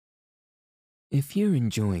If you're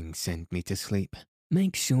enjoying Send Me to Sleep,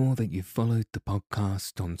 make sure that you've followed the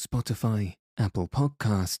podcast on Spotify, Apple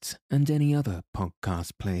Podcasts, and any other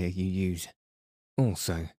podcast player you use.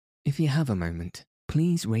 Also, if you have a moment,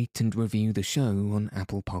 please rate and review the show on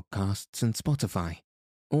Apple Podcasts and Spotify.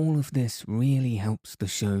 All of this really helps the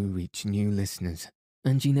show reach new listeners.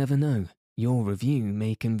 And you never know, your review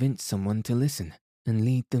may convince someone to listen and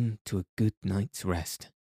lead them to a good night's rest,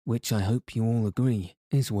 which I hope you all agree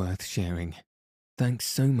is worth sharing. Thanks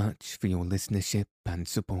so much for your listenership and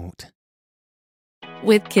support.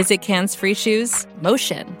 With Kizik hands-free shoes,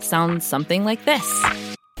 motion sounds something like this.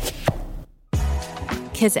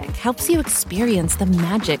 Kizik helps you experience the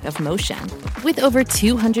magic of motion. With over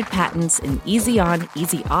 200 patents and easy-on,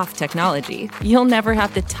 easy-off technology, you'll never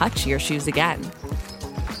have to touch your shoes again.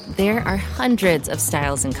 There are hundreds of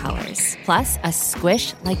styles and colors, plus a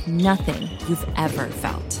squish like nothing you've ever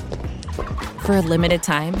felt. For a limited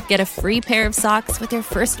time, get a free pair of socks with your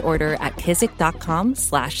first order at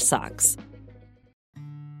kizik.com/socks.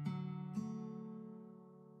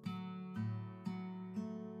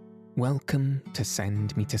 Welcome to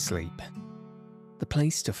Send Me to Sleep, the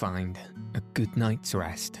place to find a good night's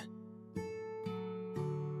rest.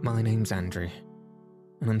 My name's Andrew,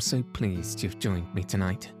 and I'm so pleased you've joined me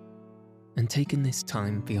tonight and taken this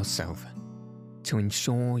time for yourself to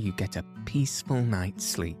ensure you get a peaceful night's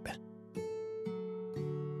sleep.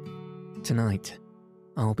 Tonight,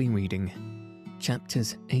 I'll be reading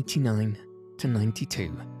chapters 89 to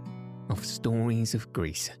 92 of Stories of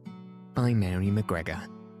Greece by Mary McGregor.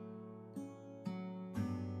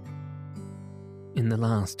 In the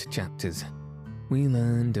last chapters, we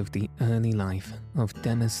learned of the early life of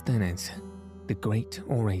Demosthenes, the great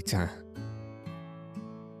orator.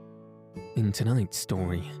 In tonight's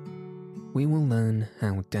story, we will learn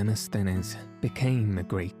how Demosthenes became a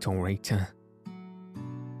great orator.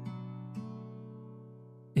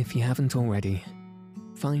 If you haven't already,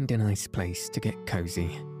 find a nice place to get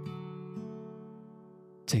cozy.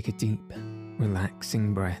 Take a deep,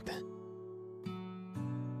 relaxing breath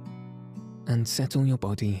and settle your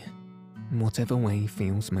body in whatever way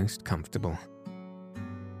feels most comfortable.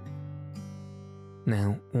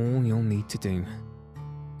 Now, all you'll need to do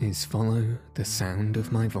is follow the sound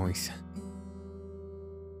of my voice.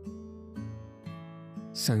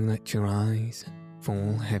 So let your eyes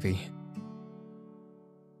fall heavy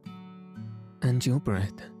and your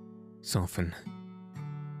breath soften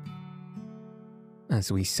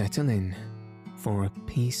as we settle in for a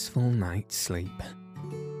peaceful night's sleep.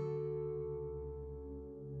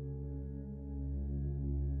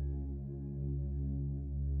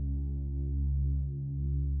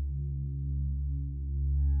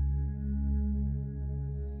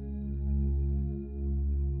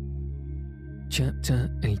 Chapter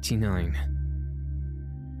 89.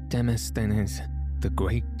 Demosthenes, the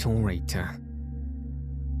Great Orator.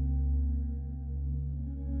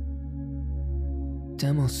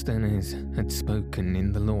 Demosthenes had spoken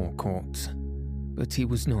in the law courts, but he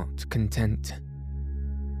was not content.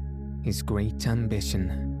 His great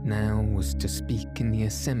ambition now was to speak in the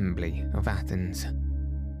assembly of Athens.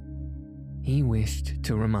 He wished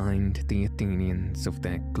to remind the Athenians of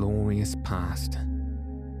their glorious past.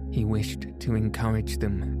 He wished to encourage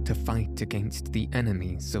them to fight against the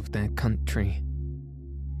enemies of their country.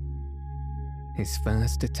 His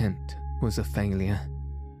first attempt was a failure.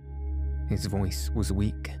 His voice was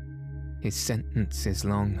weak, his sentences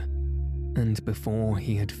long, and before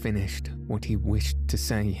he had finished what he wished to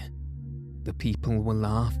say, the people were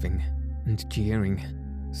laughing and jeering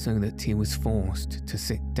so that he was forced to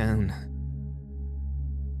sit down.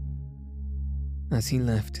 As he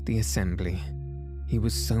left the assembly, he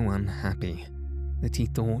was so unhappy that he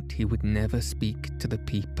thought he would never speak to the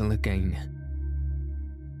people again.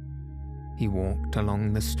 He walked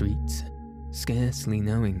along the streets, scarcely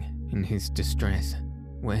knowing, in his distress,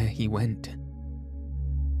 where he went.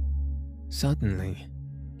 Suddenly,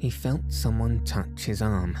 he felt someone touch his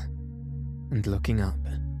arm, and looking up,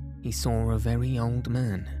 he saw a very old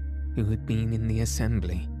man who had been in the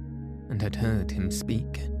assembly and had heard him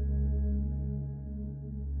speak.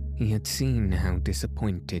 He had seen how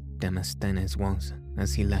disappointed Demosthenes was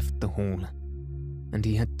as he left the hall, and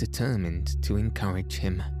he had determined to encourage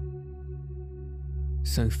him.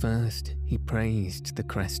 So first he praised the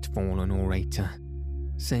crestfallen orator,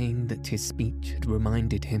 saying that his speech had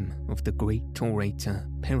reminded him of the great orator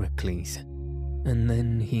Pericles, and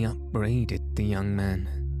then he upbraided the young man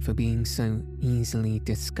for being so easily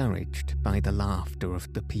discouraged by the laughter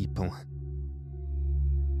of the people.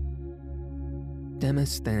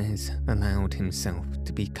 Demosthenes allowed himself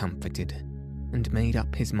to be comforted and made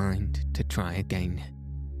up his mind to try again,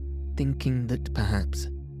 thinking that perhaps,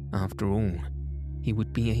 after all, he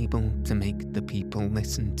would be able to make the people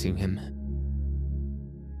listen to him.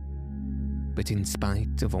 But in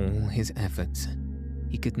spite of all his efforts,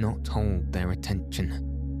 he could not hold their attention,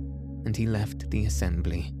 and he left the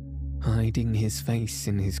assembly, hiding his face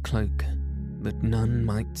in his cloak, that none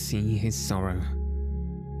might see his sorrow.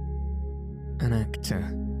 An actor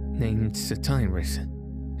named Satyrus,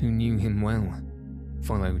 who knew him well,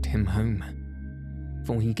 followed him home,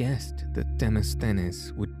 for he guessed that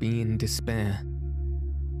Demosthenes would be in despair.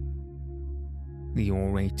 The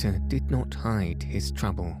orator did not hide his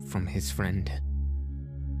trouble from his friend.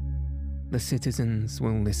 The citizens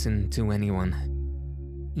will listen to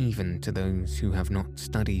anyone, even to those who have not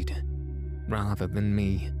studied, rather than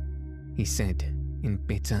me, he said in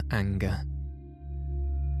bitter anger.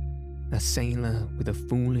 A sailor with a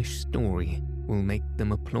foolish story will make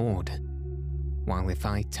them applaud, while if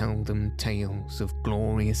I tell them tales of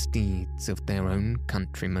glorious deeds of their own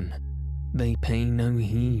countrymen, they pay no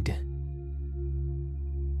heed.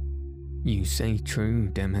 You say true,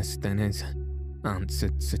 Demosthenes,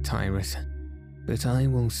 answered Satyrus, but I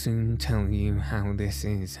will soon tell you how this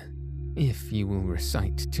is, if you will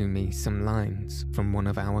recite to me some lines from one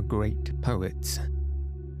of our great poets.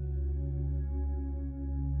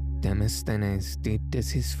 Demosthenes did as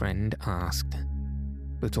his friend asked,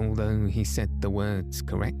 but although he said the words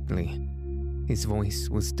correctly, his voice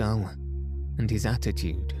was dull, and his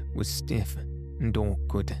attitude was stiff and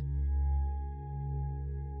awkward.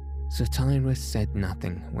 Satyrus said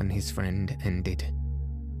nothing when his friend ended,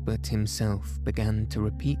 but himself began to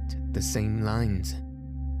repeat the same lines.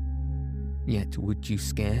 Yet would you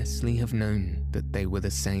scarcely have known that they were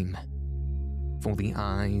the same, for the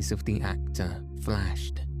eyes of the actor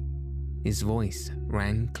flashed, his voice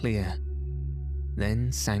rang clear,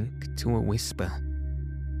 then sank to a whisper.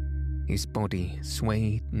 His body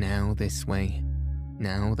swayed now this way,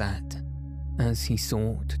 now that, as he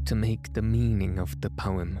sought to make the meaning of the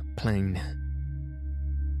poem plain.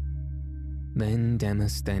 Then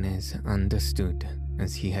Demosthenes understood,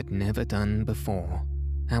 as he had never done before,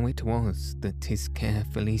 how it was that his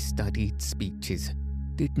carefully studied speeches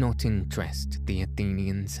did not interest the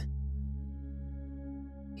Athenians.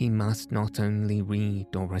 He must not only read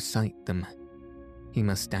or recite them, he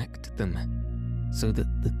must act them, so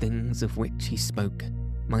that the things of which he spoke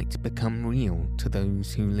might become real to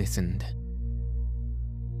those who listened.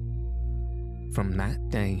 From that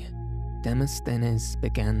day, Demosthenes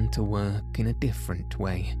began to work in a different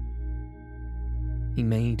way. He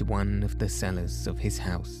made one of the cellars of his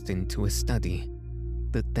house into a study,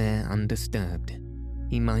 that there undisturbed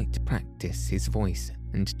he might practice his voice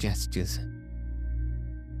and gestures.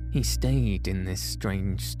 He stayed in this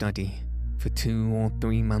strange study for 2 or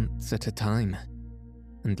 3 months at a time,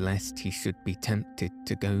 and lest he should be tempted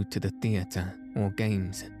to go to the theatre or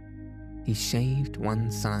games, he shaved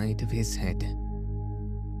one side of his head,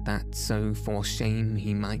 that so for shame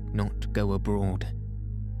he might not go abroad,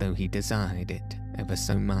 though he desired it ever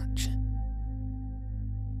so much.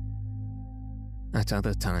 At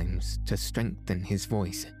other times, to strengthen his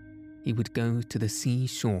voice, he would go to the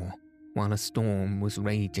seashore while a storm was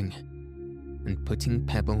raging, and putting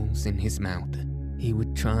pebbles in his mouth, he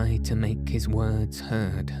would try to make his words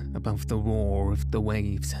heard above the roar of the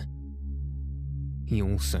waves. He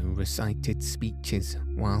also recited speeches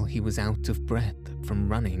while he was out of breath from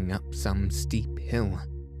running up some steep hill.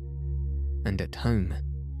 And at home,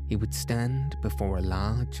 he would stand before a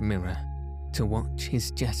large mirror to watch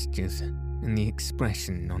his gestures and the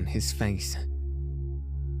expression on his face.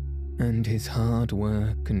 And his hard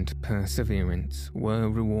work and perseverance were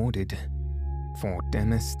rewarded, for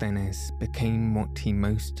Demosthenes became what he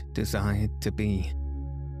most desired to be,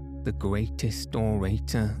 the greatest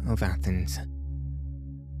orator of Athens.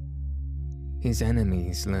 His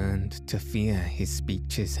enemies learned to fear his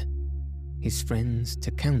speeches, his friends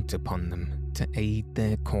to count upon them to aid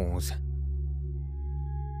their cause.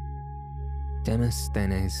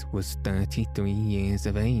 Demosthenes was 33 years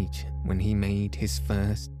of age when he made his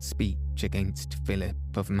first speech against Philip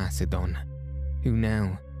of Macedon, who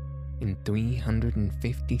now, in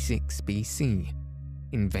 356 BC,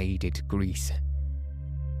 invaded Greece.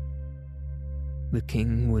 The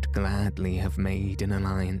king would gladly have made an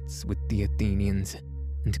alliance with the Athenians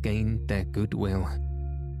and gained their goodwill,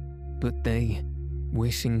 but they,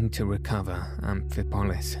 wishing to recover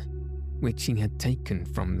Amphipolis, which he had taken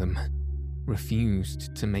from them,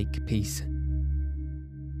 refused to make peace.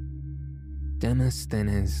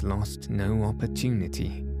 Demosthenes lost no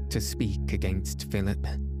opportunity to speak against Philip.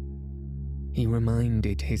 He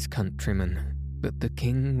reminded his countrymen that the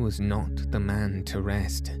king was not the man to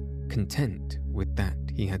rest, content with that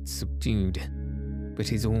he had subdued,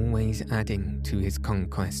 but is always adding to his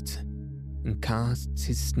conquests, and casts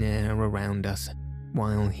his snare around us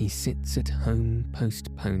while he sits at home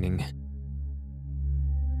postponing.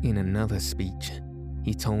 In another speech,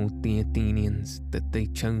 he told the Athenians that they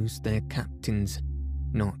chose their captains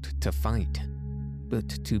not to fight, but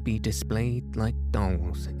to be displayed like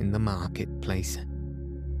dolls in the marketplace.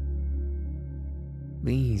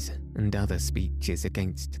 These and other speeches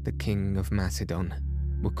against the king of Macedon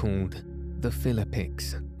were called the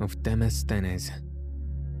Philippics of Demosthenes,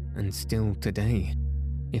 and still today,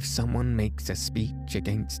 if someone makes a speech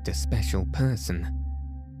against a special person,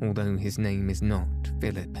 although his name is not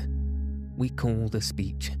Philip, we call the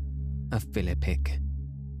speech a Philippic.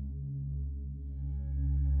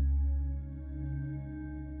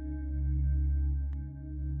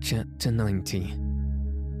 Chapter 90.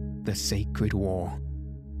 The Sacred War.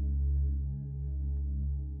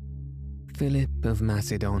 Philip of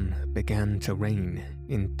Macedon began to reign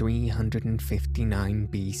in 359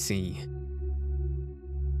 BC.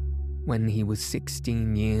 When he was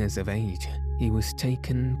 16 years of age, he was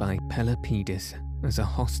taken by Pelopidas as a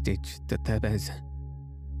hostage to Thebes.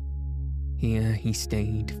 Here he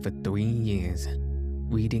stayed for 3 years,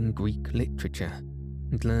 reading Greek literature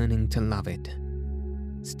and learning to love it,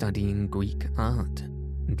 studying Greek art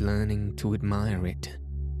and learning to admire it.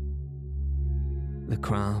 The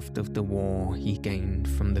craft of the war he gained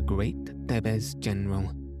from the great Thebes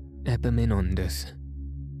general Epaminondas.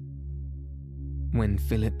 When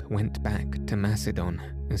Philip went back to Macedon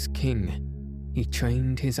as king, he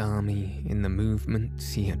trained his army in the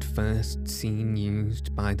movements he had first seen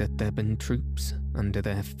used by the Theban troops under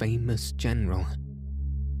their famous general.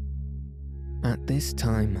 At this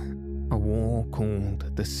time, a war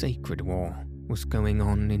called the Sacred War was going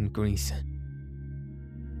on in Greece.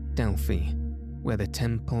 Delphi, where the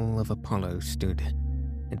temple of Apollo stood,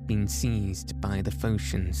 had been seized by the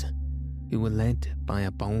Phocians, who were led by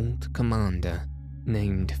a bold commander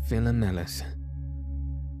named Philomelus.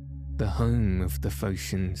 The home of the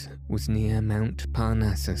Phocians was near Mount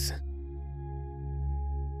Parnassus.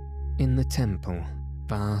 In the temple,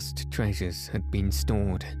 vast treasures had been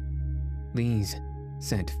stored. These,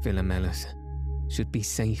 said Philomelus, should be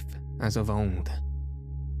safe as of old.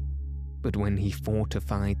 But when he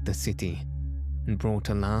fortified the city and brought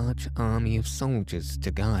a large army of soldiers to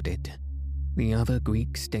guard it, the other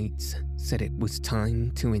Greek states said it was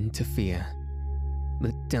time to interfere,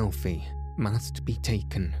 that Delphi must be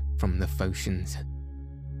taken from the Phocians.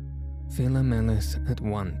 Philomelus at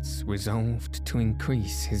once resolved to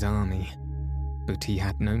increase his army, but he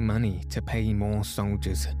had no money to pay more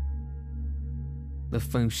soldiers. The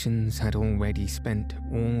Phocians had already spent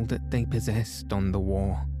all that they possessed on the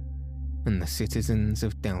war, and the citizens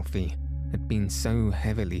of Delphi had been so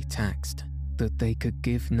heavily taxed that they could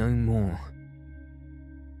give no more.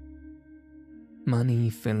 Money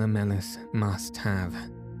Philomelus must have,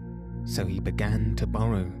 so he began to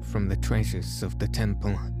borrow from the treasures of the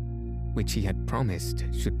temple, which he had promised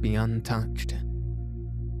should be untouched.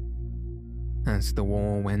 As the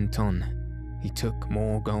war went on, he took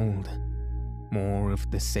more gold, more of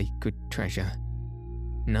the sacred treasure,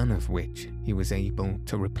 none of which he was able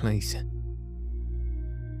to replace.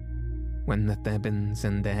 When the Thebans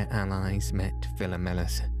and their allies met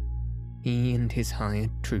Philomelus, he and his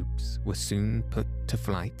hired troops were soon put to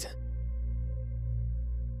flight.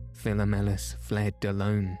 Philomelus fled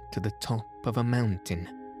alone to the top of a mountain,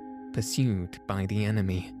 pursued by the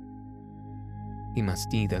enemy. He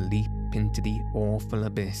must either leap into the awful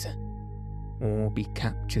abyss, or be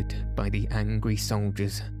captured by the angry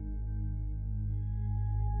soldiers.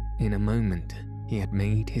 In a moment, he had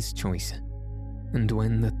made his choice, and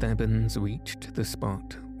when the Thebans reached the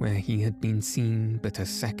spot where he had been seen but a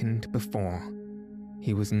second before,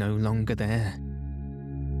 he was no longer there.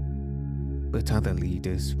 But other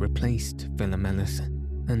leaders replaced Philomelus,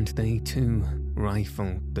 and they too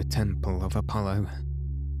rifled the temple of Apollo.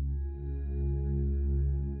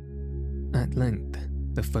 At length,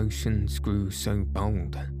 the Phocians grew so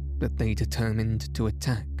bold that they determined to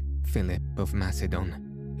attack Philip of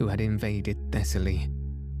Macedon, who had invaded Thessaly,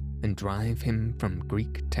 and drive him from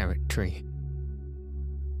Greek territory.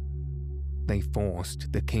 They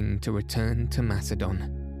forced the king to return to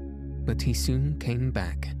Macedon, but he soon came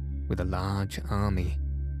back with a large army,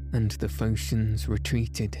 and the Phocians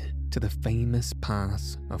retreated to the famous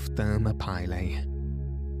pass of Thermopylae.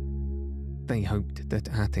 They hoped that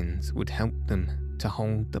Athens would help them to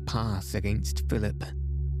hold the pass against Philip,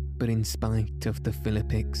 but in spite of the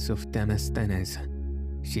Philippics of Demosthenes,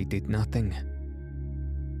 she did nothing.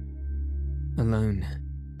 Alone,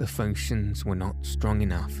 the Phocians were not strong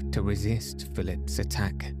enough to resist Philip's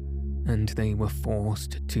attack, and they were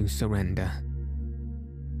forced to surrender.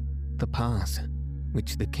 The pass,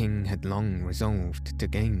 which the king had long resolved to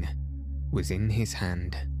gain, was in his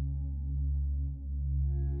hand.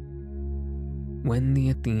 When the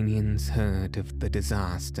Athenians heard of the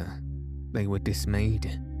disaster, they were dismayed,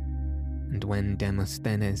 and when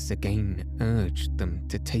Demosthenes again urged them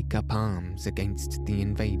to take up arms against the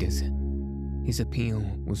invaders, his appeal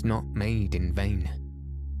was not made in vain.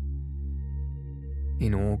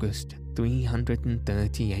 In August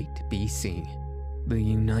 338 BC, the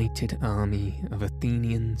united army of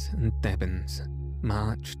Athenians and Thebans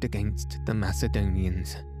marched against the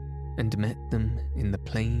Macedonians and met them in the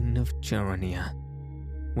plain of Chaeronea,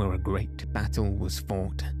 where a great battle was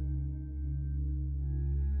fought.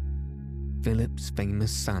 Philip's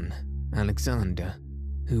famous son, Alexander,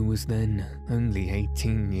 who was then only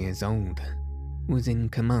 18 years old, was in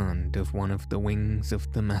command of one of the wings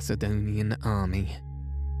of the Macedonian army.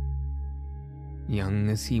 Young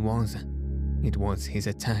as he was, it was his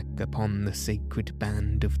attack upon the sacred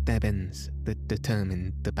band of Thebans that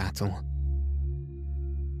determined the battle.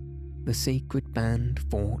 The sacred band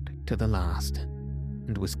fought to the last,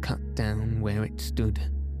 and was cut down where it stood.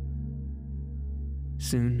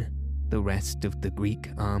 Soon, the rest of the Greek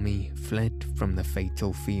army fled from the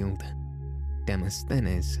fatal field.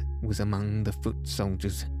 Demosthenes was among the foot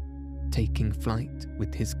soldiers, taking flight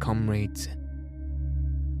with his comrades.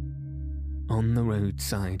 On the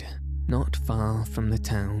roadside, not far from the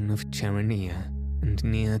town of Chaeronea and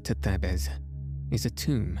near to Thebes, is a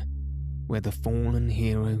tomb where the fallen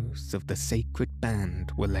heroes of the sacred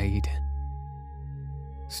band were laid.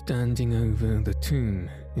 Standing over the tomb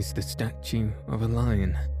is the statue of a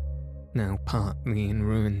lion, now partly in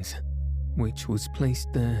ruins, which was placed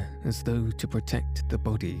there as though to protect the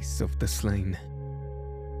bodies of the slain.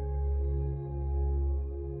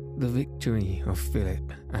 The victory of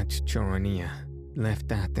Philip at Chaeronea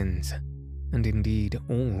left Athens, and indeed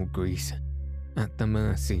all Greece, at the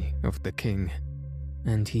mercy of the king,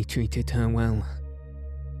 and he treated her well.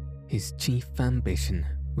 His chief ambition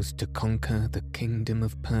was to conquer the kingdom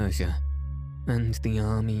of Persia, and the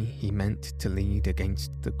army he meant to lead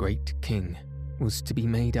against the great king was to be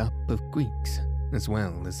made up of Greeks as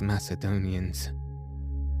well as Macedonians.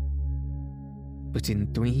 But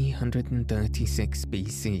in 336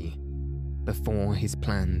 BC, before his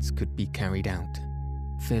plans could be carried out,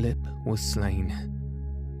 Philip was slain.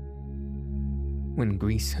 When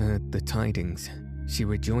Greece heard the tidings, she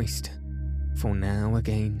rejoiced, for now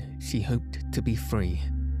again she hoped to be free.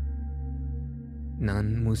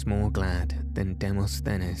 None was more glad than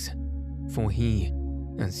Demosthenes, for he,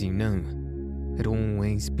 as you know, had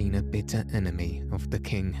always been a bitter enemy of the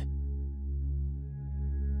king.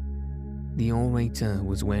 The orator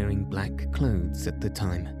was wearing black clothes at the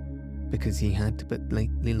time, because he had but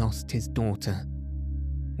lately lost his daughter.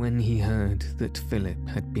 When he heard that Philip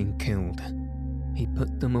had been killed, he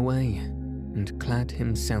put them away and clad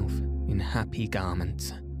himself in happy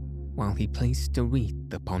garments, while he placed a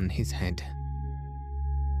wreath upon his head.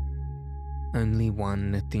 Only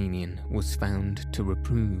one Athenian was found to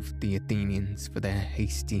reprove the Athenians for their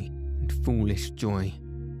hasty and foolish joy.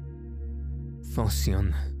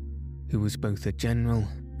 Phocion, who was both a general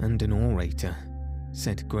and an orator,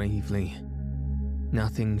 said gravely,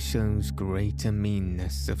 "Nothing shows greater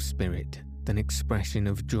meanness of spirit than expression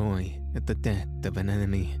of joy at the death of an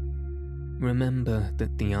enemy. Remember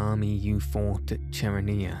that the army you fought at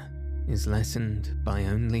Chaeronea is lessened by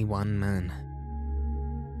only one man."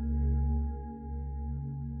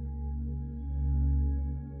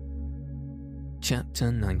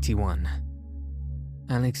 Chapter 91.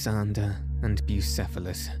 Alexander and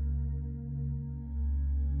Bucephalus.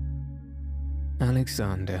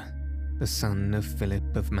 Alexander, the son of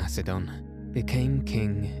Philip of Macedon, became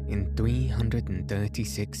king in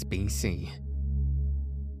 336 BC.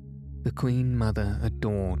 The Queen Mother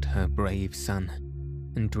adored her brave son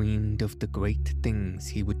and dreamed of the great things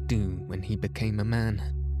he would do when he became a man.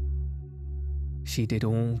 She did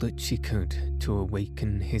all that she could to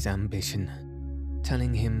awaken his ambition,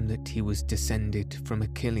 telling him that he was descended from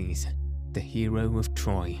Achilles, the hero of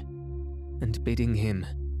Troy, and bidding him,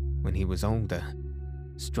 when he was older,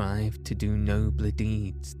 strive to do nobler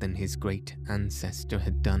deeds than his great ancestor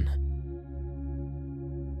had done.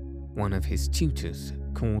 One of his tutors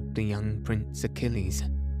called the young prince Achilles,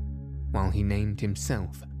 while he named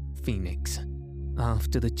himself Phoenix,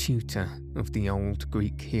 after the tutor of the old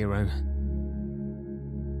Greek hero.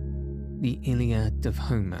 The Iliad of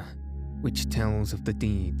Homer, which tells of the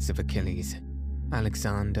deeds of Achilles,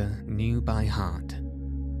 Alexander knew by heart.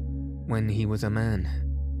 When he was a man,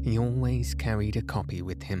 he always carried a copy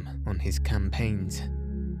with him on his campaigns.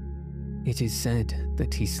 It is said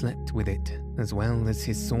that he slept with it as well as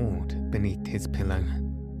his sword beneath his pillow.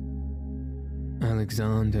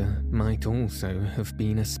 Alexander might also have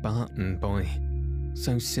been a Spartan boy,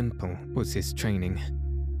 so simple was his training.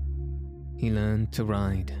 He learned to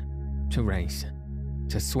ride, to race,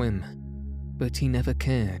 to swim, but he never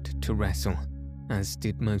cared to wrestle, as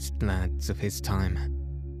did most lads of his time.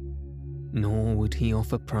 Nor would he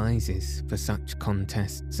offer prizes for such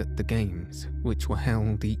contests at the games which were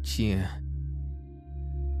held each year.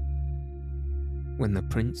 When the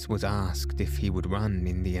prince was asked if he would run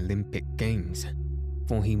in the Olympic Games,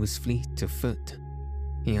 for he was fleet of foot,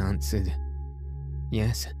 he answered,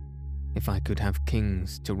 "Yes, if I could have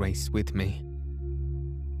kings to race with me."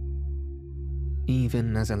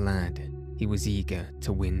 Even as a lad, he was eager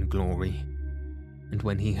to win glory, and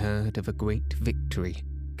when he heard of a great victory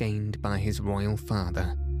gained by his royal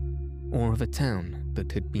father, or of a town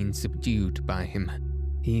that had been subdued by him,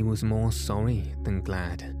 he was more sorry than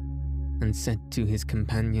glad, and said to his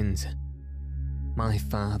companions, "My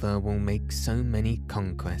father will make so many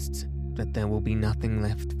conquests that there will be nothing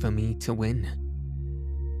left for me to win."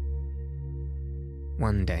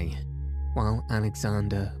 One day, while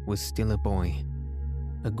Alexander was still a boy,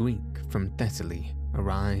 a Greek from Thessaly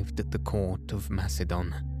arrived at the court of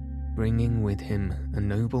Macedon, bringing with him a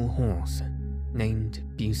noble horse named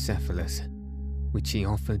Bucephalus, which he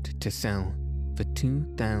offered to sell for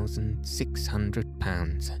 2,600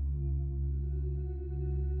 pounds.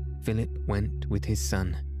 Philip went with his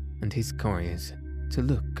son and his couriers to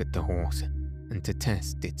look at the horse and to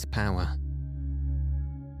test its power.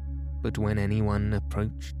 But when anyone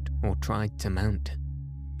approached or tried to mount,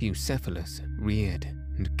 Bucephalus reared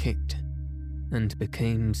and kicked, and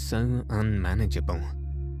became so unmanageable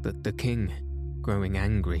that the king, growing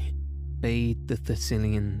angry, bade the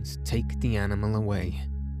Thessalians take the animal away.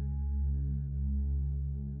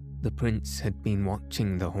 The prince had been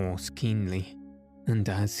watching the horse keenly, and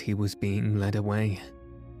as he was being led away,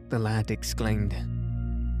 the lad exclaimed,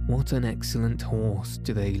 "What an excellent horse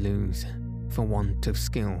do they lose for want of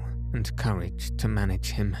skill and courage to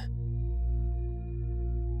manage him."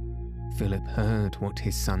 Philip heard what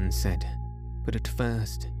his son said, but at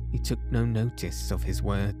first he took no notice of his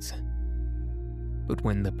words. But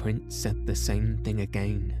when the prince said the same thing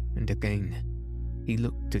again and again, he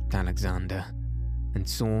looked at Alexander and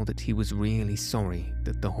saw that he was really sorry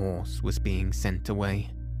that the horse was being sent away.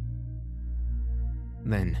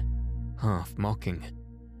 Then, half mocking,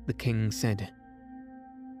 the king said,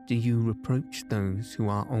 "Do you reproach those who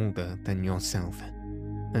are older than yourself,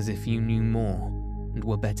 as if you knew more and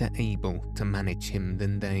were better able to manage him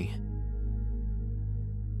than they?"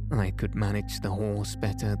 "I could manage the horse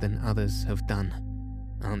better than others have done,"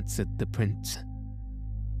 answered the prince.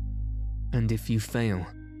 "And if you fail,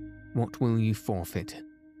 what will you forfeit?"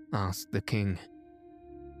 asked the king.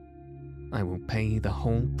 "I will pay the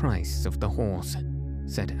whole price of the horse,"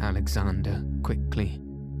 said Alexander quickly.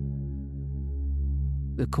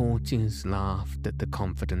 The courtiers laughed at the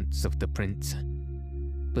confidence of the prince,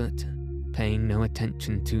 but, paying no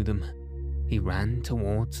attention to them, he ran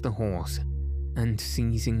towards the horse and,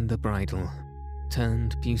 seizing the bridle,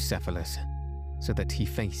 turned Bucephalus so that he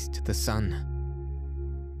faced the sun.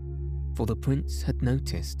 For the prince had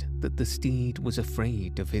noticed that the steed was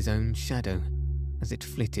afraid of his own shadow as it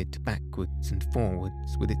flitted backwards and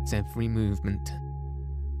forwards with its every movement.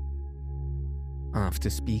 After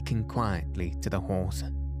speaking quietly to the horse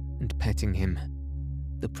and petting him,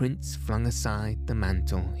 the prince flung aside the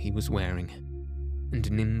mantle he was wearing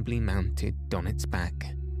and nimbly mounted on its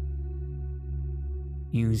back.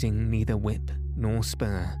 Using neither whip nor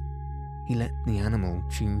spur, he let the animal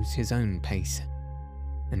choose his own pace,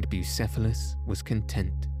 and Bucephalus was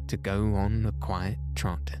content to go on a quiet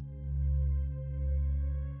trot.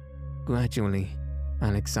 Gradually,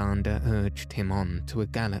 Alexander urged him on to a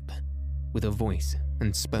gallop, with a voice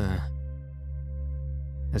and spur.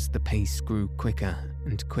 As the pace grew quicker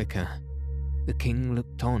and quicker, the king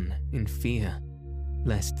looked on in fear,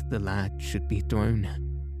 lest the lad should be thrown.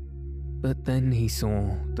 But then he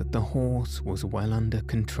saw that the horse was well under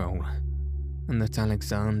control, and that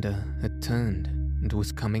Alexander had turned and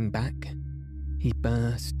was coming back. He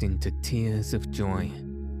burst into tears of joy,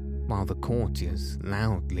 while the courtiers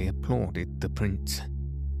loudly applauded the prince.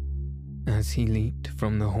 As he leaped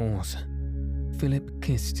from the horse, Philip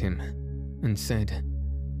kissed him and said,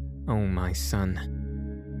 "O my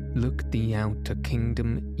son, look thee out a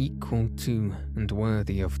kingdom equal to and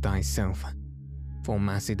worthy of thyself, for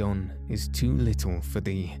Macedon is too little for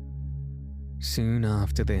thee." Soon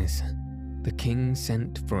after this, the king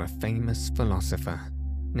sent for a famous philosopher,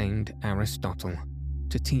 named Aristotle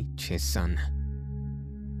to teach his son.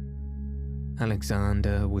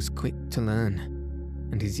 Alexander was quick to learn,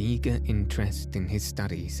 and his eager interest in his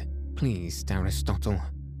studies pleased Aristotle.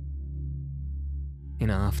 In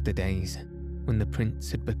after days, when the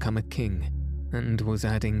prince had become a king and was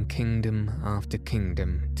adding kingdom after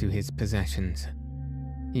kingdom to his possessions,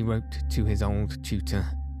 he wrote to his old tutor,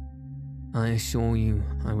 "I assure you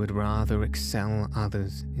I would rather excel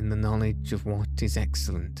others in the knowledge of what is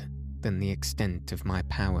excellent than the extent of my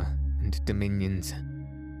power and dominions."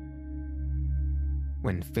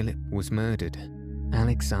 When Philip was murdered,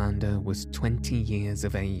 Alexander was 20 years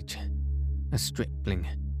of age, a stripling,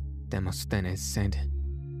 Demosthenes said,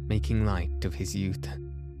 making light of his youth.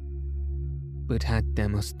 But had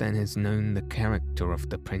Demosthenes known the character of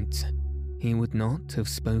the prince, he would not have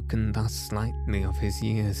spoken thus slightly of his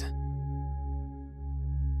years.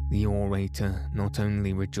 The orator not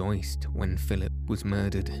only rejoiced when Philip was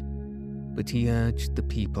murdered, but he urged the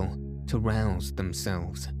people to rouse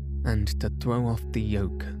themselves and to throw off the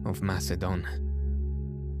yoke of Macedon.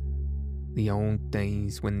 The old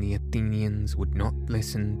days when the Athenians would not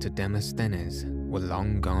listen to Demosthenes were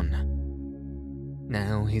long gone.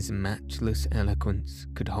 Now his matchless eloquence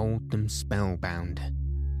could hold them spellbound,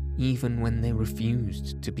 even when they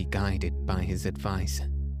refused to be guided by his advice.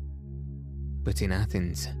 But in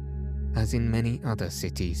Athens, as in many other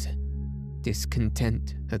cities,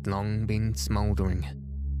 discontent had long been smouldering,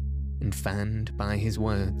 and fanned by his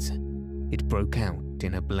words, it broke out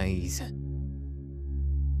in a blaze.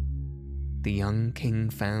 The young king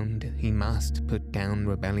found he must put down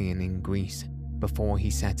rebellion in Greece before he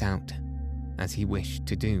set out, as he wished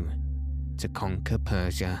to do, to conquer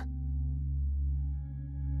Persia.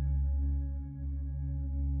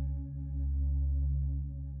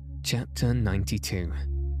 Chapter 92.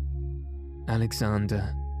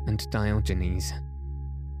 Alexander and Diogenes.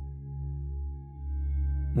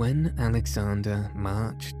 When Alexander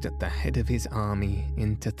marched at the head of his army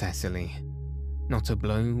into Thessaly, not a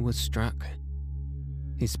blow was struck.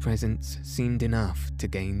 His presence seemed enough to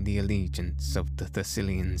gain the allegiance of the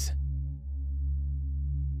Thessalians.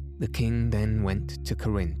 The king then went to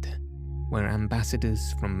Corinth, where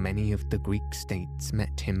ambassadors from many of the Greek states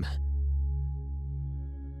met him.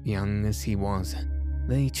 Young as he was,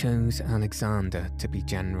 they chose Alexander to be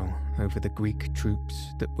general over the Greek troops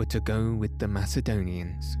that were to go with the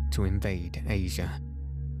Macedonians to invade Asia.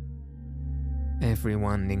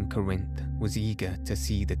 Everyone in Corinth was eager to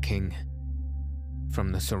see the king.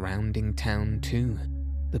 From the surrounding town too,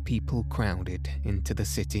 the people crowded into the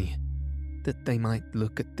city, that they might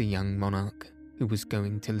look at the young monarch who was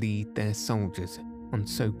going to lead their soldiers on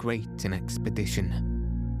so great an expedition.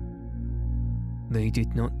 They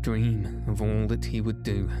did not dream of all that he would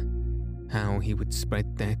do, how he would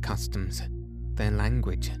spread their customs, their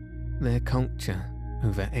language, their culture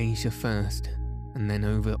over Asia first, and then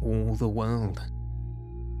over all the world.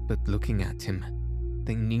 But looking at him,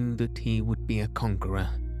 they knew that he would be a conqueror.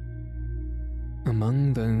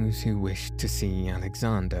 Among those who wished to see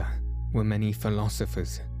Alexander were many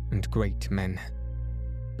philosophers and great men,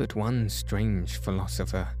 but one strange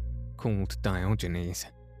philosopher, called Diogenes,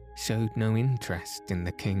 showed no interest in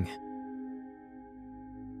the king.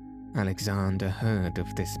 Alexander heard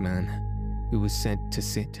of this man, who was said to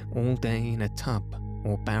sit all day in a tub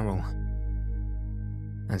or barrel.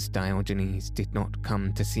 As Diogenes did not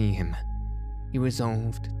come to see him, he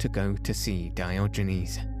resolved to go to see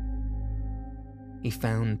Diogenes. He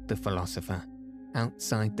found the philosopher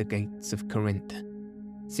outside the gates of Corinth,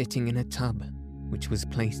 sitting in a tub which was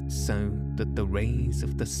placed so that the rays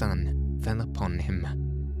of the sun fell upon him.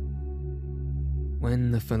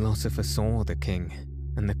 When the philosopher saw the king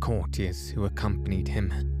and the courtiers who accompanied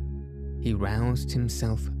him, he roused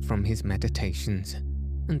himself from his meditations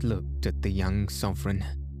and looked at the young sovereign.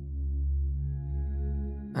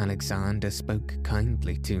 Alexander spoke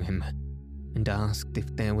kindly to him and asked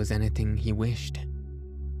if there was anything he wished.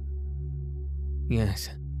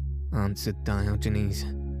 "Yes," answered Diogenes,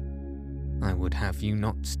 "I would have you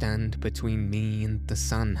not stand between me and the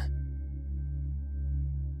sun."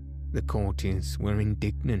 The courtiers were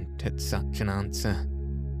indignant at such an answer,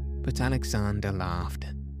 but Alexander laughed,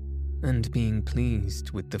 and being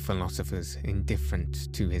pleased with the philosopher's indifference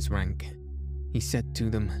to his rank, he said to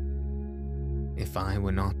them, "If I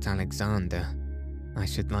were not Alexander, I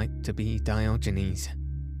should like to be Diogenes."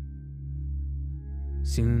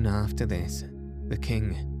 Soon after this, the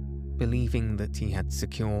king, believing that he had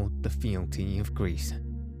secured the fealty of Greece,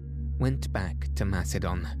 went back to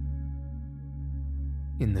Macedon.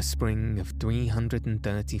 In the spring of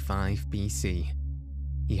 335 BC,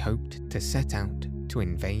 he hoped to set out to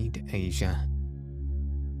invade Asia.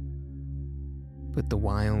 But the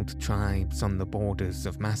wild tribes on the borders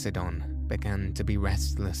of Macedon began to be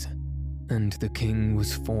restless, and the king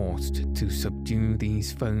was forced to subdue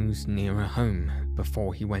these foes nearer home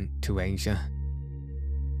before he went to Asia.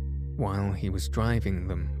 While he was driving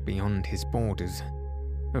them beyond his borders,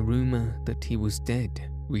 a rumour that he was dead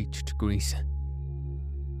reached Greece.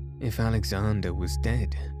 If Alexander was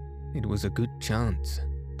dead, it was a good chance,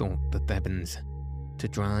 thought the Thebans, to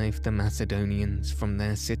drive the Macedonians from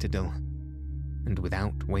their citadel, and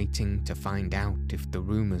without waiting to find out if the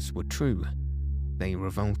rumours were true, they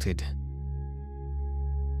revolted.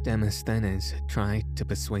 Demosthenes tried to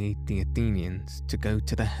persuade the Athenians to go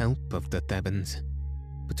to the help of the Thebans,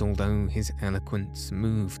 but although his eloquence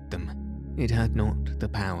moved them, it had not the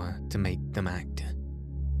power to make them act.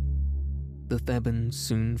 The Thebans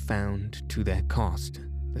soon found to their cost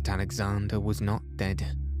that Alexander was not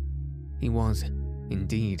dead. He was,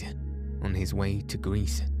 indeed, on his way to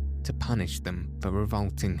Greece to punish them for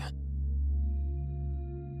revolting.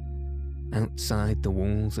 Outside the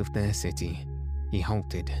walls of their city, he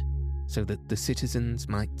halted so that the citizens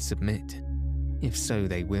might submit, if so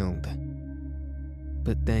they willed.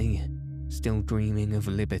 But they, still dreaming of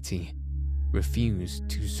liberty, refused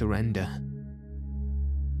to surrender.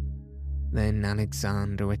 Then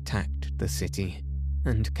Alexander attacked the city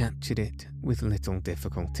and captured it with little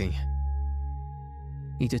difficulty.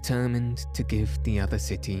 He determined to give the other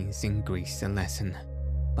cities in Greece a lesson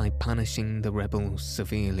by punishing the rebels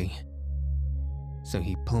severely. So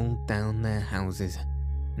he pulled down their houses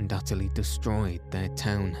and utterly destroyed their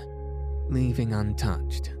town, leaving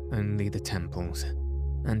untouched only the temples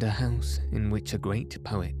and a house in which a great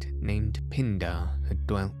poet named Pindar had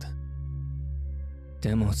dwelt.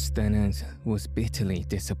 Demosthenes was bitterly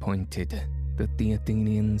disappointed that the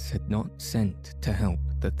Athenians had not sent to help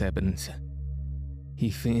the Thebans. He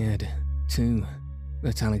feared, too,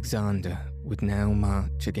 that Alexander would now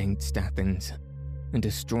march against Athens and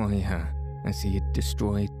destroy her as he had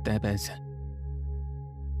destroyed Thebes.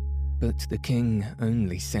 But the king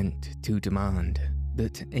only sent to demand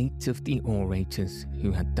that 8 of the orators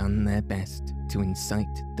who had done their best to incite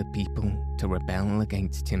the people to rebel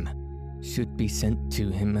against him should be sent to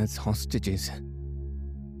him as hostages.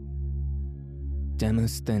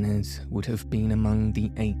 Demosthenes would have been among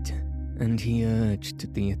the 8, and he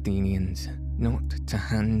urged the Athenians not to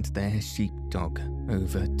hand their sheepdog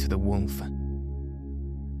over to the wolf.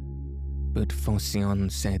 But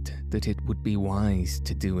Phocion said that it would be wise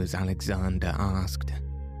to do as Alexander asked.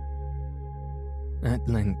 At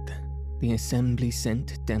length, the assembly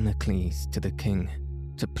sent Damocles to the king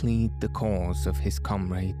to plead the cause of his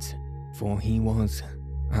comrades, for he was,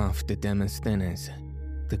 after Demosthenes,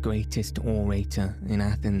 the greatest orator in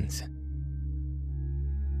Athens.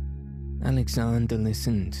 Alexander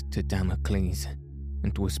listened to Damocles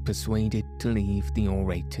and was persuaded to leave the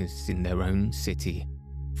orators in their own city,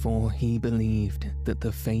 for he believed that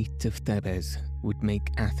the fate of Thebes would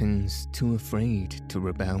make Athens too afraid to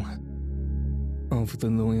rebel. Of the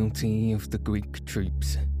loyalty of the Greek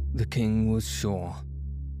troops, the king was sure,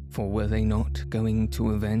 for were they not going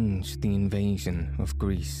to avenge the invasion of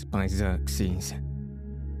Greece by Xerxes?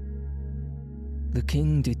 The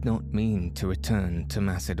king did not mean to return to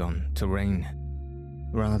Macedon to reign.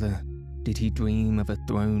 Rather, did he dream of a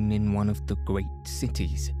throne in one of the great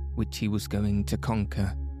cities which he was going to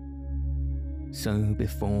conquer. So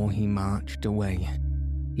before he marched away,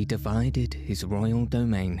 he divided his royal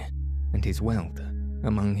domain and his wealth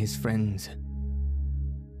among his friends.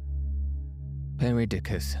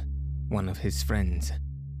 Perdiccas, one of his friends,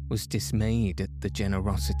 was dismayed at the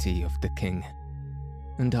generosity of the king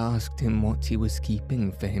and asked him what he was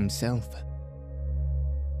keeping for himself.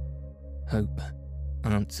 "Hope,"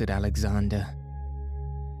 answered Alexander.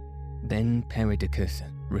 Then Perdiccas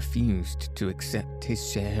refused to accept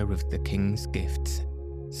his share of the king's gifts,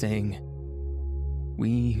 saying,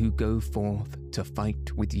 "We who go forth to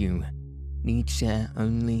fight with you need share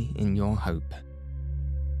only in your hope."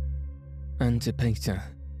 Antipater,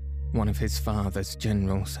 one of his father's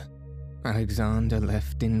generals, Alexander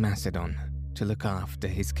left in Macedon to look after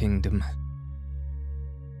his kingdom.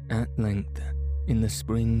 At length, in the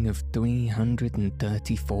spring of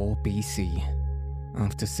 334 BC,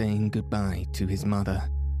 after saying goodbye to his mother,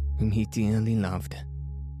 whom he dearly loved,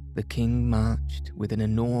 the king marched with an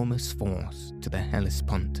enormous force to the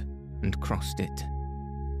Hellespont and crossed it.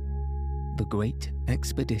 The great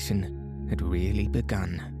expedition had really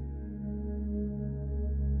begun.